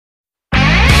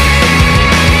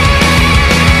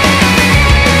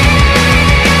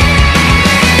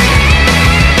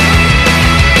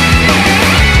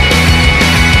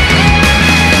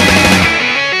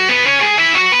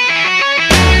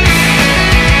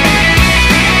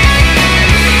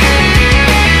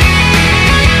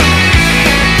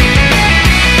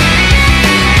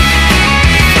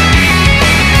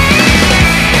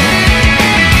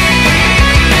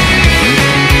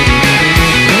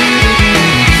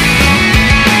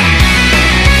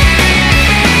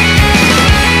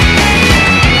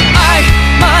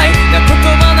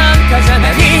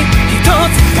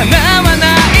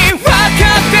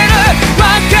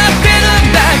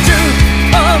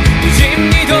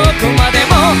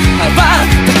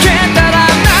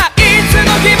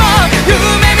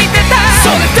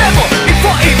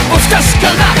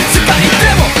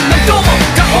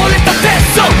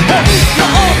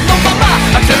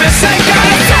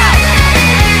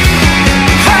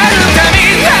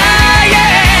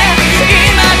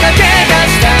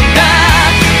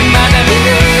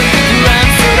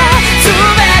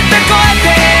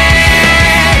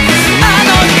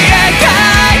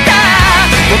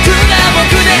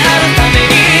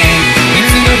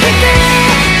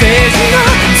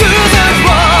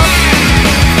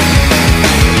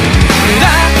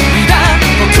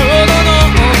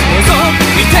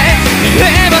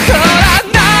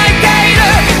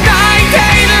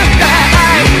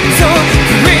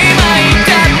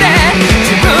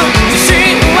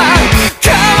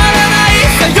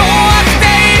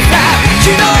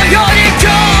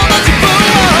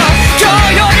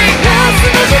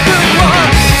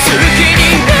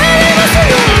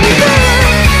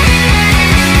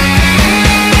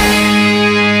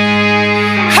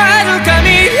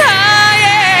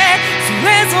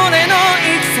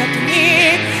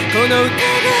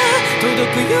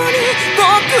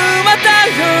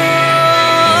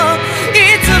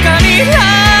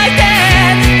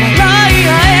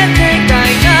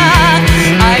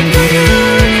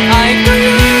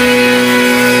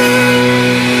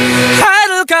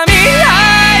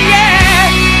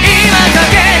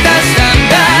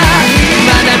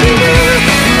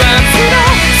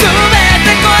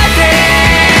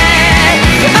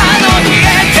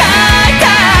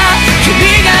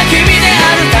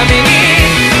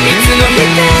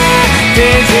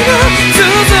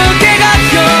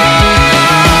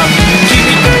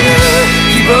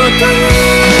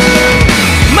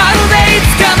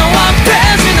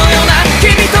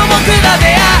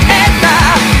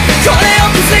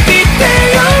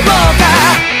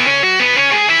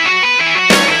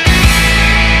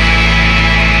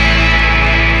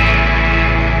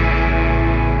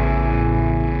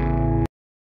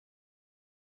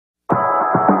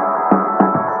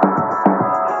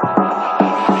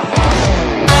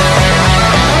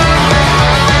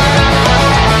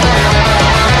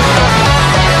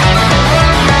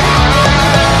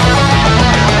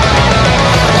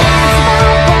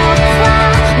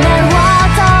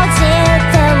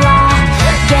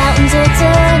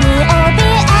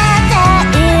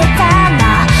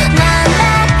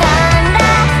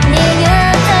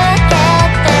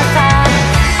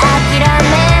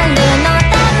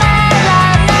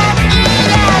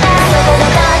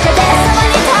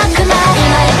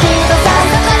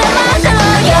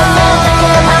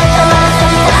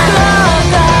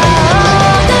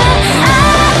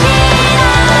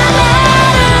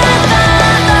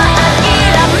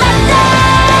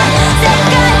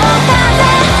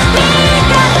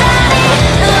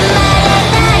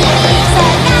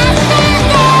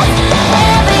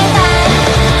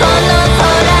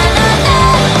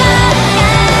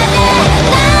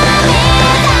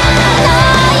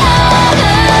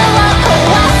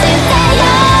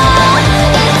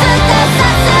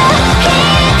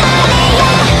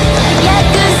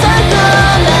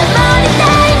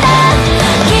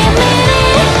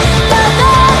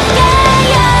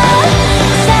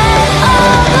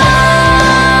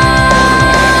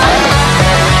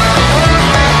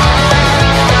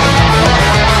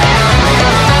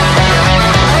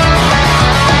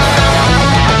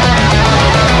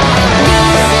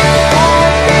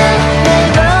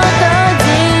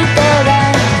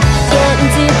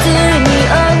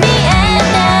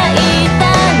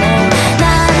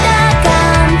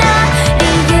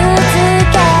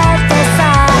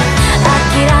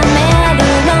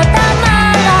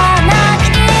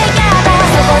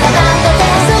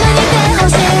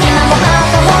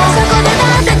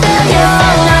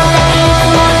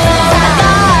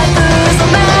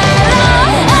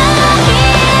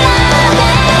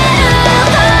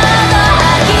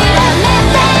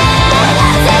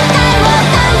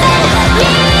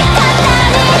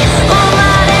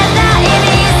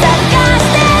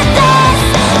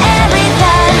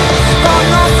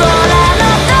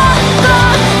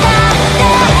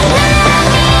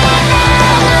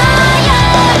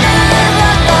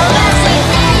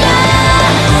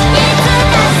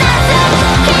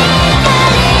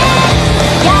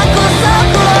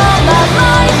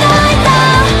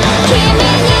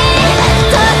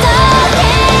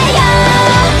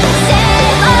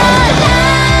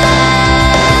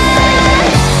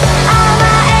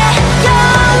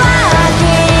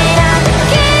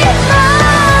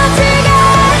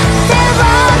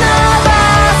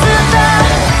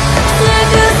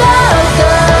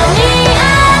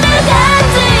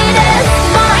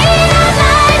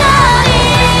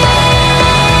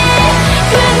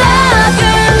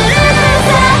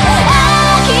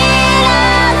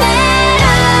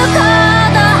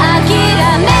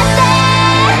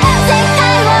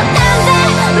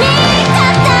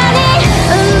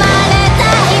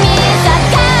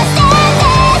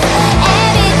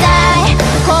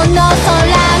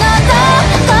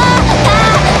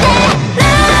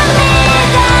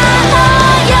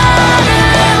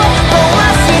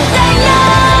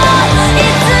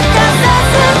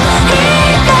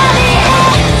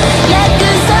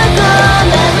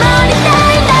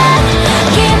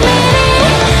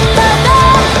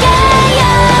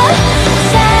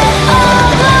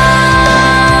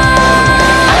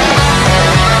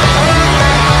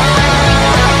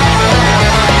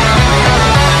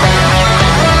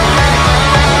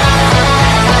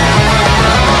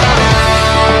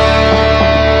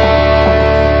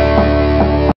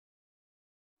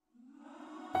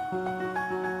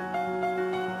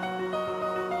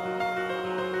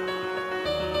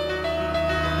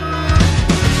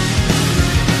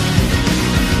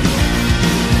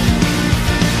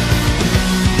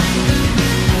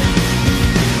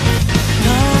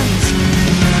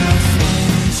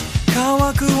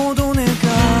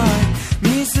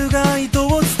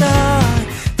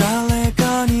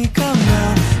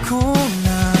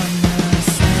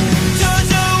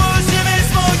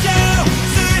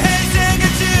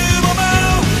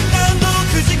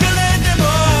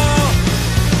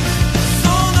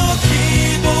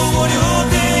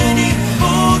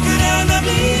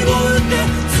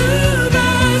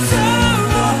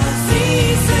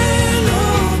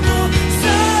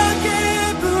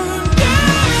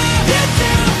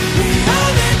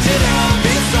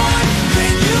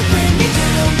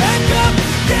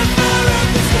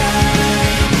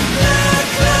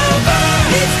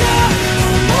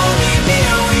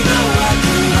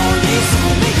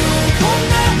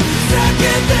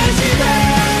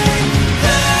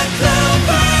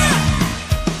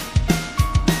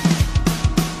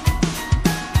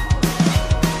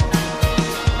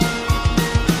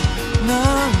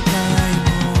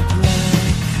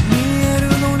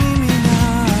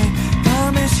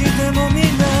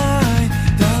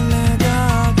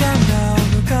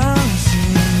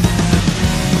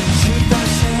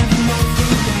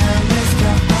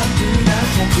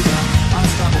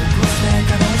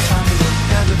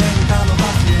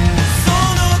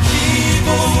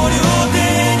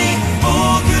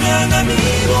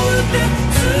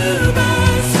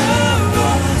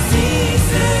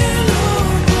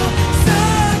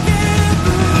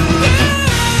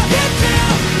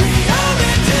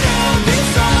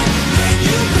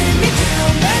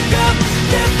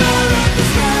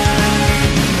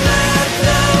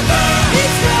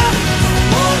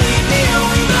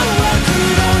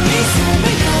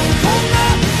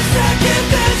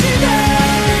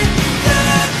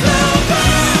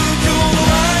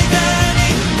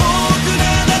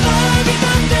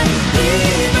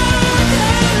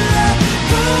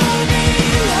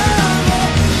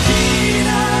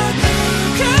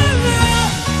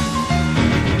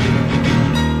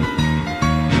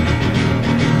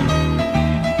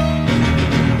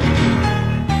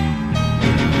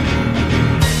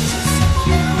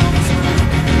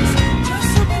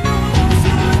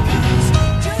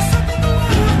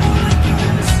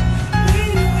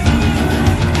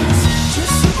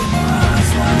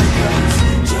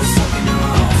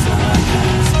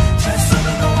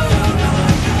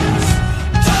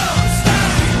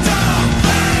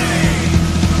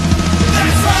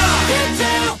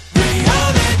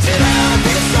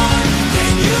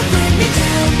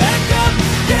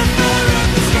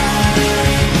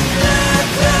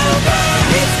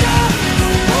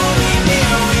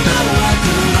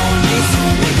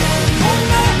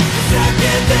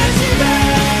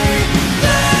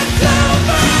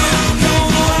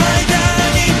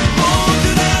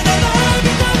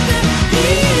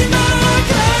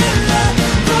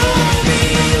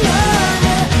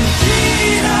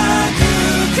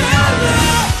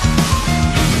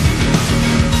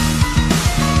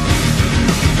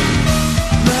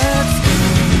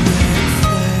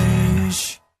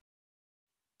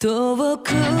遠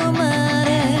くまで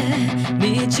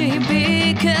導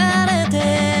かれて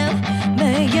永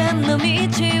遠の道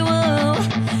を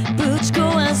ぶち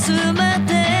壊すま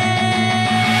で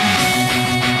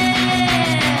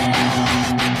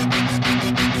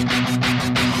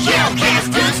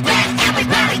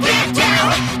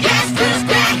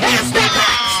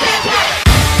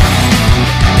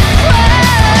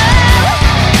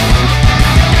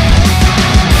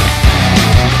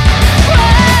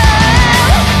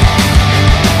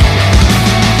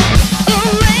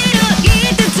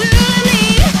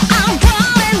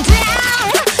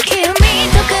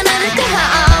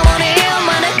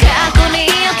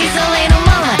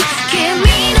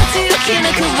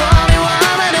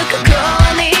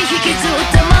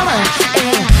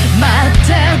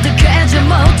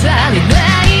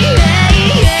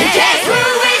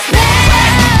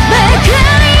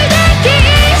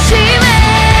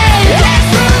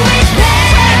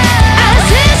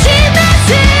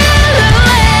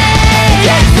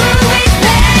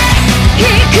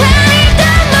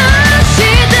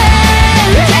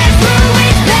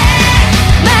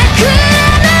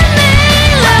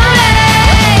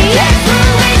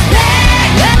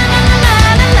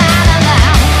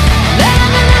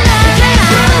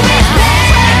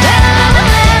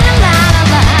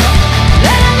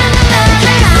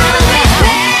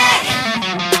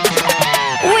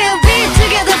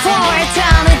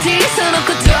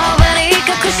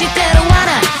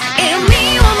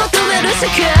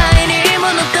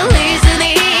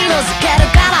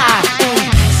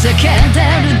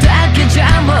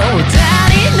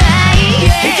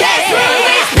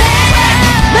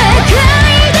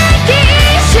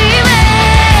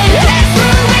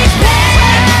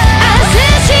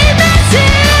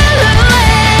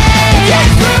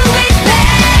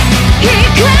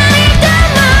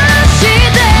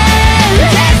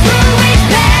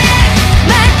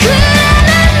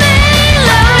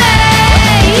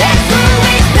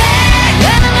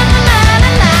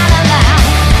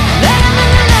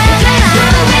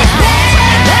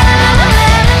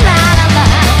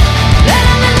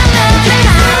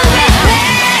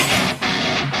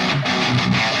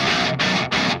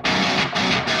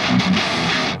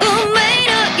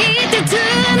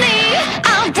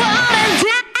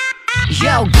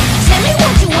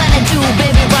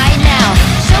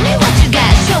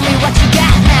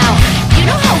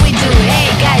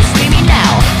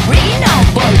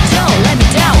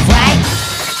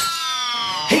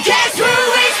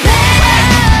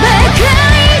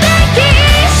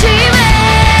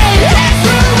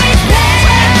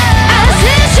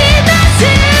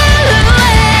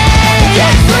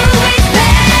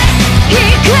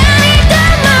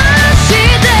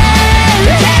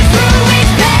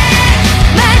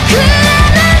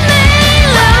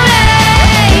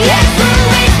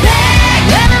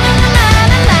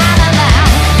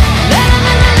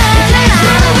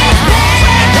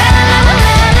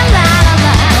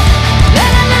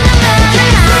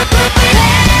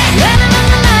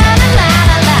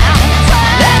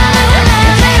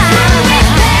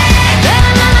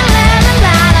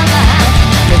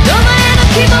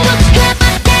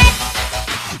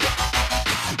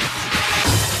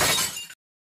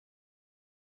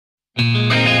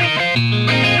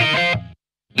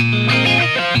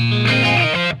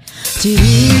じり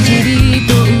じり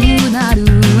とうなる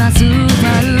アスフ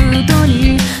ァルト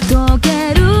に溶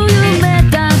ける夢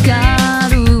たか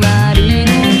るあり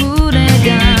の群れが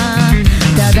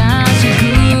正しく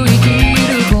生き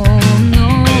る本能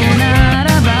なら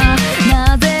ば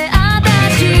なぜ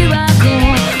私はこ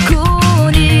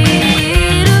こにい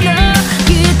るの期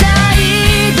待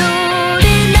通り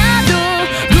など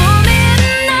ごめん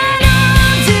なの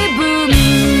自分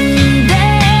で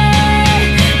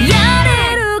やれ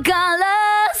るから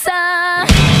さ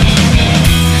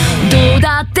どう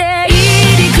だっていい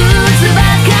理屈ば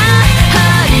か張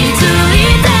り付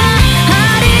いたハ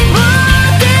リウッ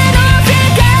ドの世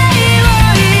界を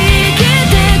生き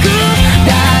てく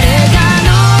誰かの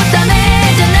ため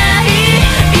じゃない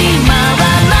今は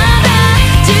まだ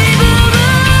自分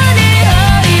に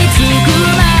追いつく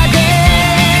まで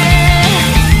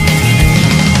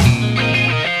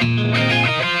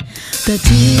立ち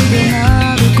止ま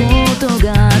ることが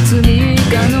罪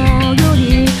かのよう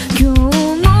に今日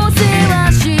もせわ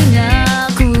し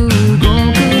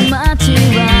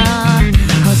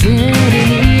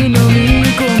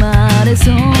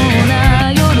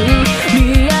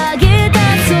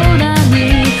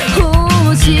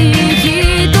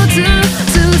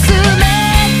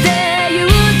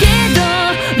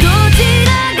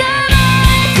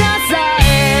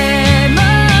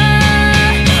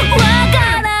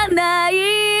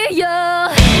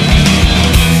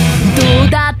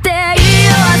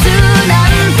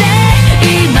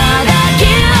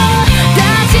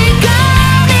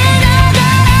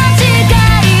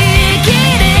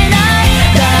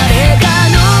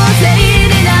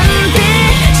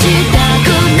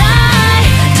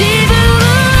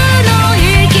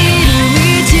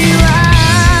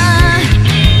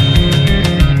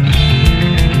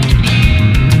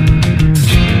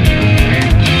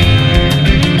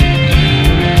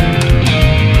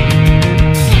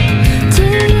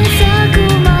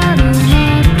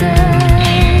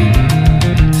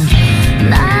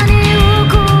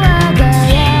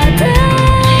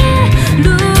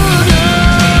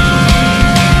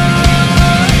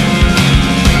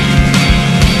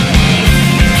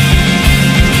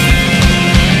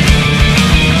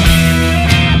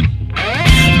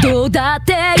だっ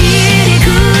ていりく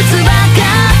つばか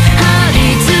張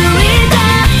り付いた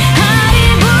ハリ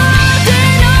ボテ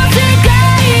の世界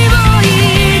を生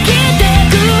きて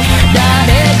く誰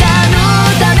かの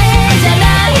ためじゃな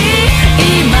い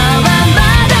今は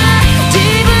まだ自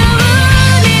分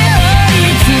に追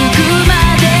いつくま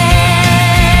で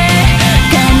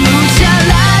がむしゃ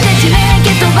らでちめ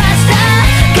け飛ばした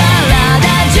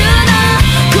体中の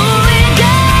恋が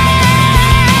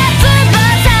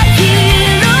翼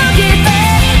広げて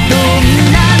どん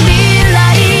な未来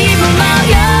も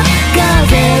迷う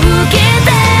風受けて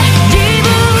自分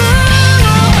を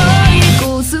追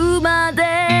い越すまで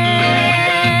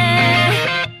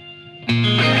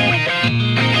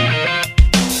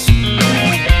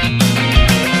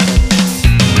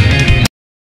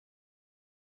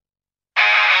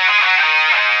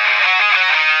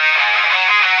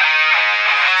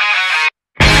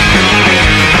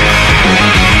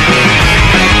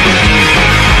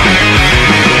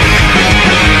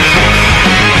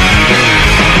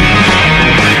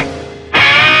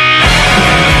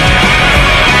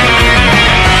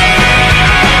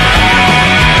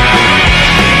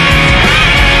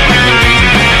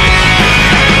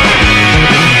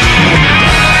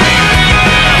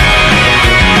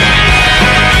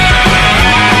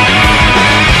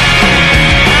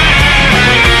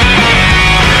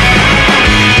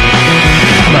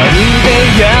まるで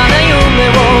嫌な夢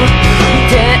を見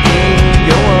ている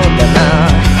ようだな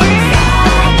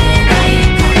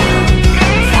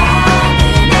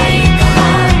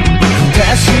不確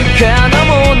かな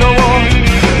ものを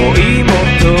追い求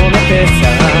めてさ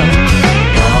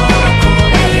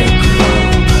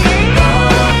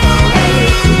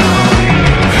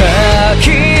履き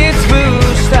潰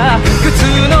した靴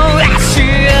の足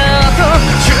跡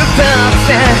出発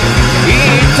点一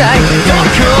体ど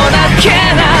こだっけ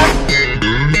な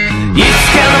いつ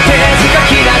かのページが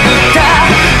きなぐった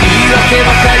言い訳ば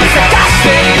かり探して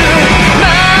いる毎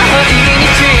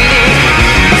日に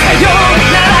さよ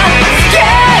ならつけ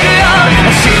るよ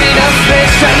走り出す列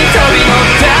車に飛び乗っ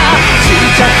た終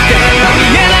着点は見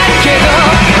えないけど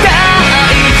大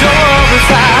丈夫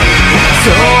さ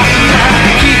そんな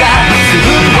気がする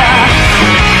んだ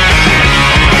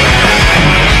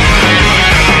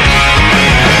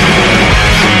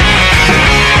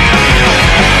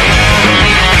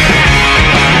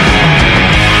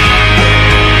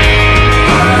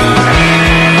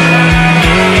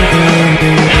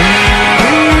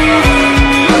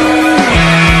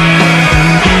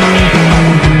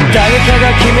誰か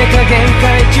が決めた限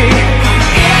界値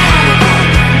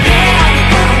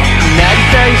なり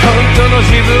たい本当の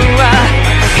自分は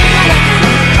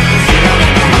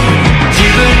自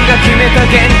分が決めた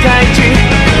限界値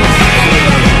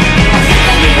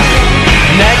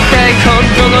なりたい本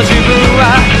当の自分は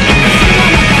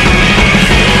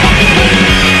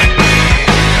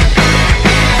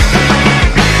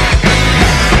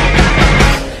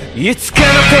いつかのペ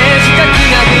ージが気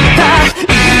がぶった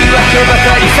言い訳ば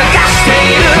かり探して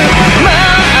いる毎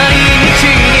日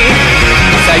に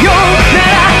さよな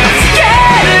らつけ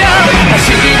るよ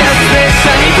走り出す列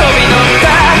車に飛び乗った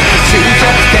終着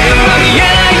点は見え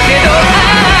ないけど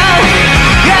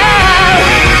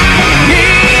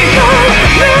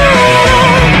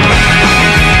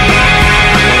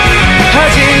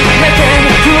初めて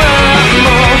不安も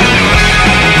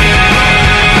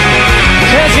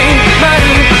始まる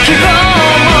希望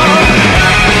も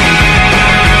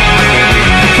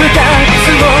二つ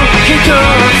を一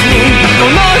つにこ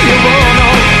の世の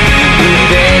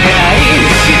腕で愛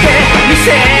してみせ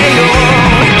よ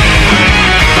う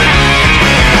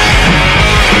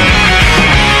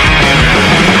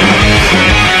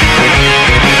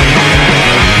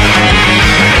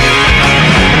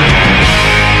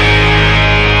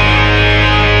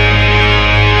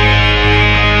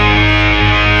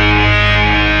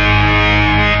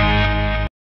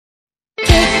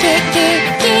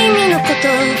君のこと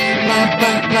わ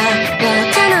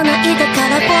からないだか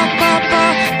ら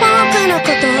僕のこ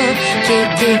と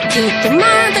きっとま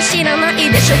だ知らない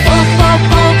でしょ僕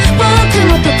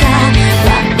のとか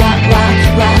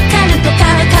わかるとか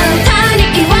簡単に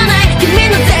言わない君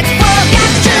の絶望が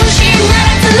中心な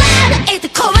ら貫いて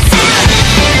壊せ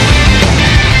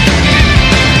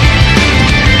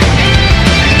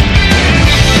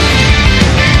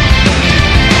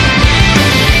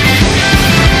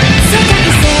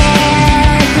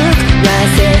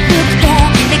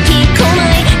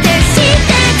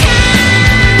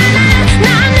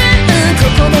こ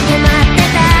こで止まって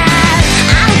た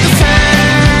アウトサ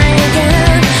イド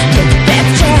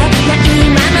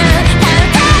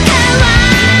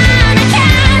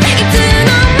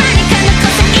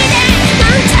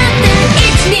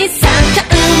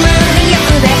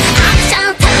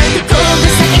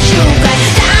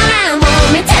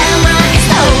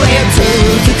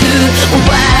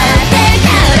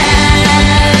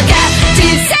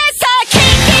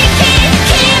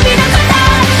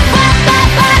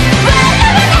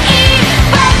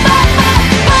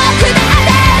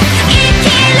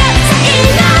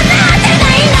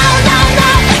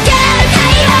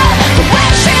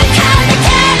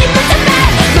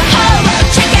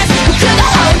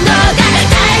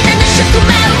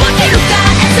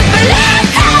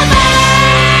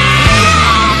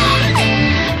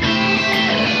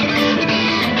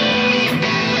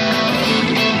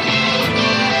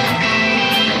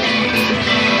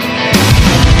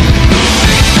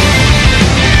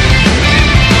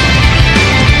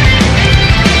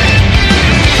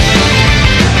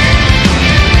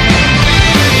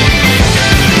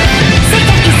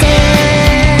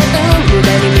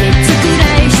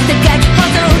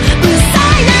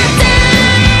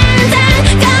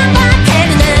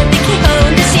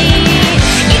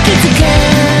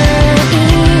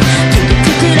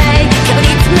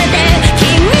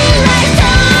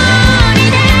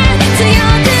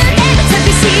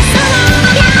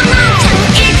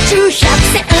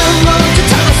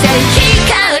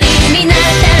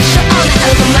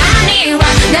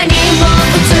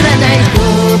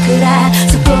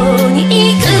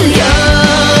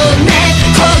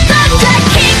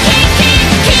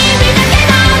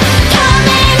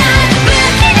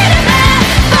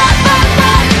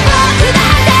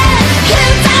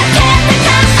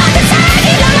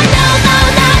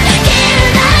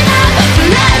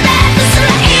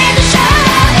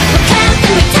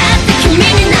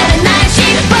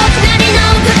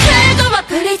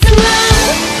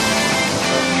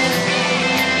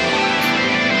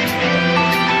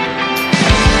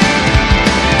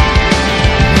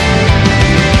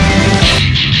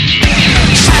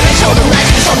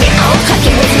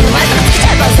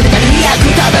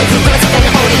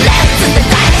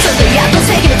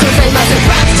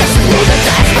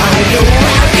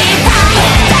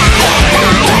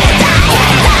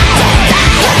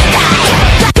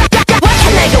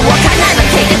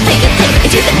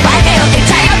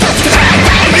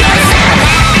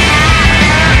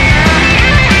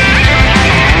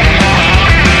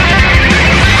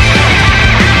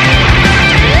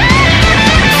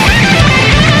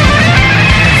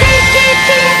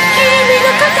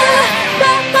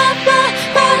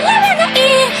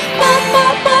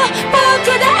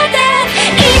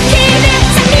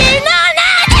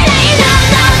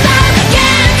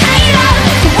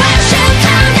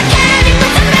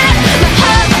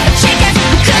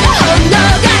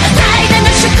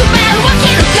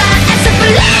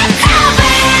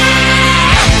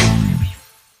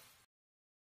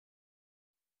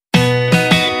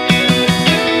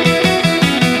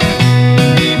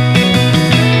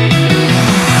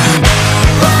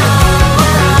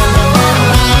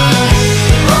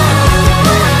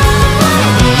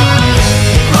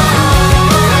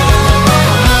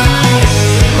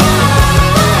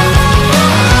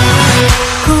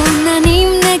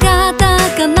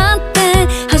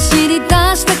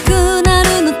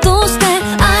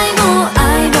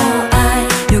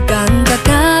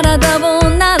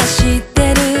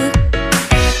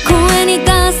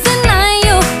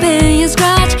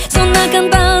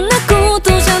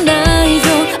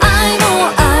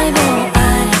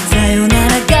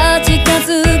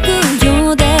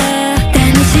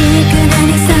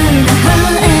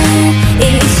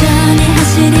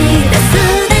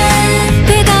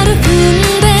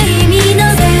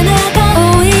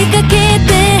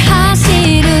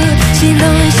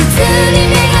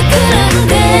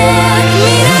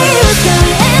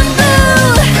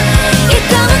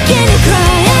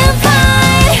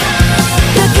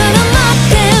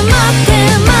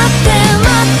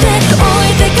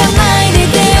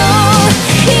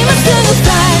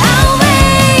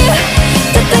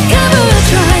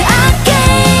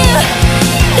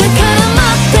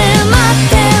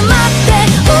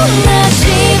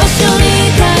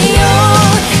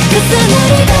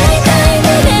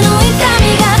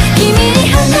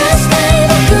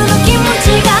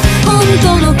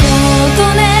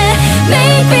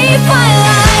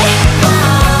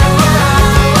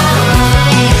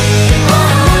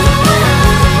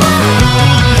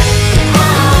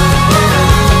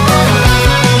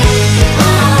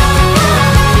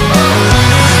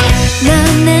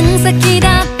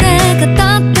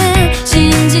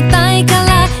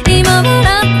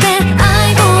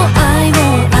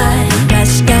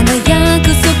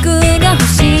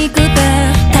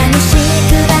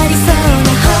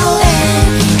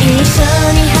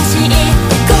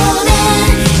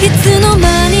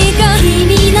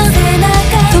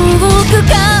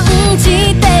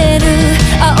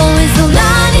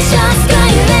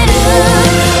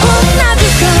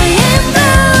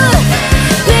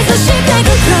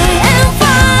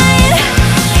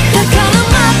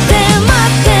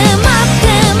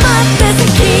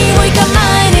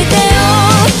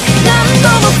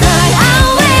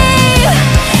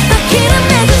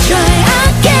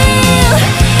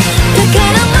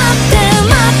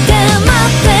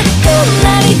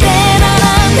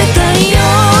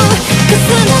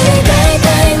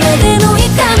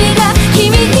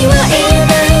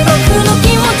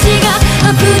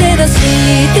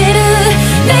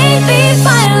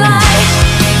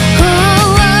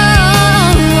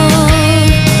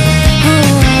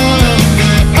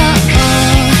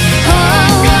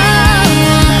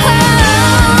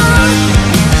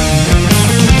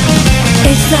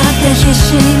必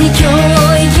死に今日を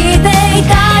生きてい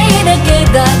たいだけ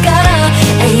だから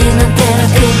永遠なんてな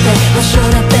くて場所だ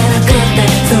ってなくて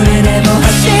それでも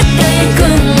走っていく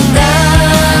んだ。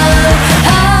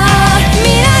未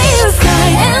来を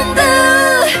Sky and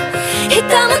ひ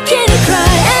たむきに Cry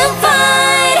and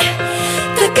Fight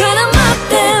だから待っ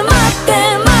て待って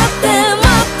待って待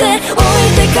って置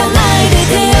いてかないで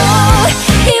てよ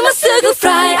今すぐ Fly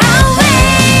away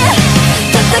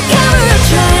戦うよ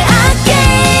Try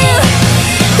again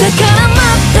だから待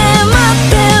って待っ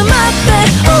て待って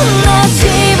同じ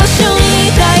場所に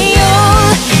いたいよ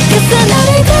重な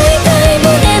りたいたい胸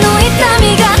の痛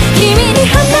みが君に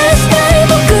話したい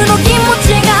僕の気持ち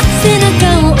が背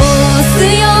中を押す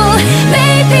よ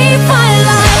Baby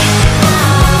Firelight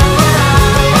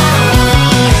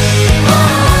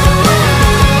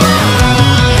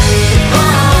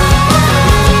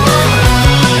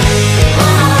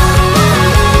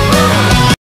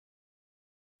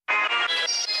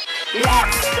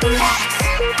Let's relax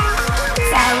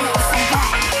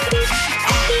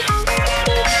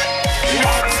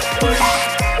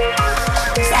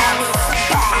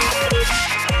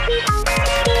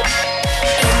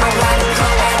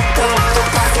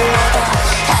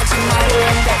始まる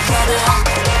んだけど